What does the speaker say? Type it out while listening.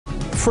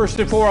First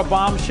and for a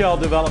bombshell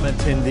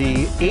development in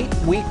the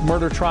 8-week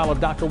murder trial of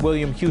Dr.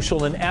 William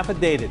Husel, an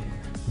affidavit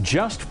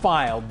just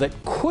filed that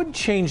could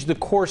change the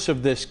course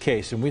of this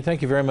case. And we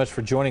thank you very much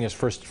for joining us.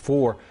 First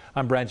for,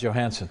 I'm Brad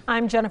Johansson.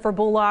 I'm Jennifer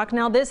Bullock.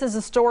 Now, this is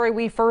a story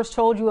we first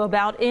told you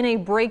about in a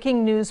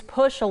breaking news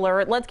push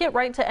alert. Let's get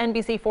right to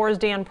NBC4's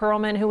Dan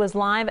Perlman, who is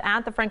live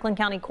at the Franklin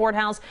County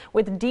Courthouse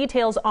with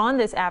details on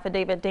this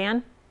affidavit.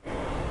 Dan?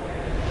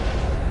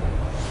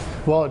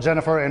 Well,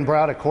 Jennifer and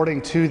Brad,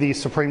 according to the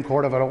Supreme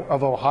Court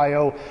of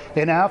Ohio,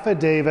 an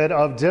affidavit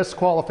of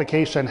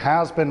disqualification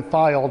has been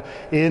filed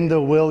in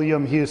the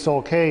William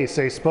Husel case.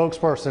 A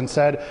spokesperson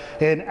said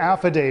an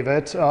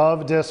affidavit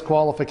of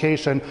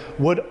disqualification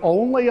would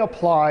only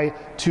apply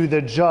to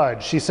the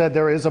judge. She said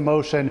there is a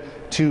motion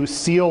to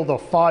seal the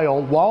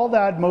file. While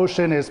that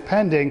motion is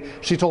pending,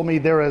 she told me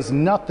there is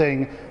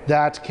nothing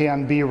that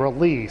can be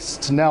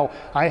released. Now,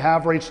 I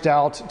have reached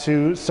out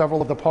to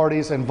several of the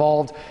parties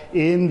involved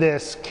in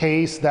this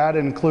case. That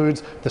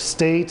includes the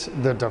state,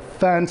 the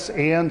defense,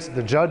 and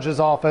the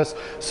judge's office.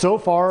 So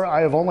far,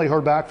 I have only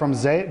heard back from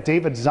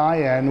David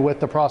Zion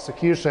with the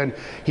prosecution.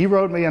 He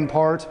wrote me in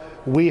part,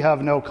 "We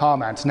have no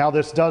comments." Now,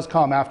 this does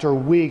come after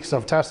weeks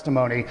of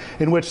testimony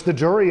in which the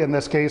jury in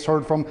this case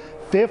heard from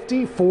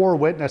 54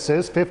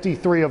 witnesses.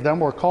 53 of them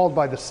were called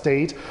by the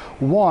state.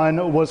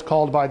 One was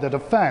called by the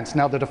defense.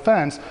 Now, the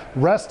defense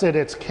rested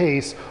its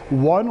case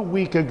 1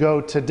 week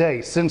ago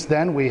today. Since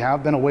then, we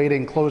have been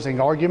awaiting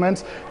closing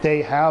arguments.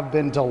 They have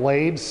been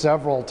delayed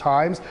several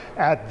times.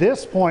 At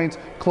this point,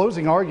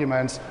 closing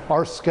arguments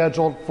are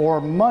scheduled for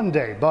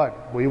Monday,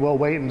 but we will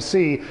wait and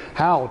see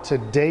how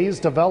today's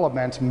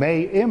development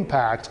may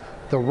impact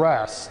the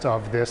rest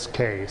of this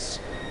case.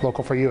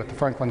 Local for you at the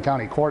Franklin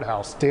County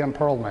Courthouse, Dan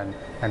Perlman,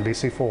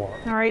 NBC4.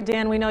 All right,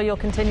 Dan, we know you'll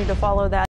continue to follow that.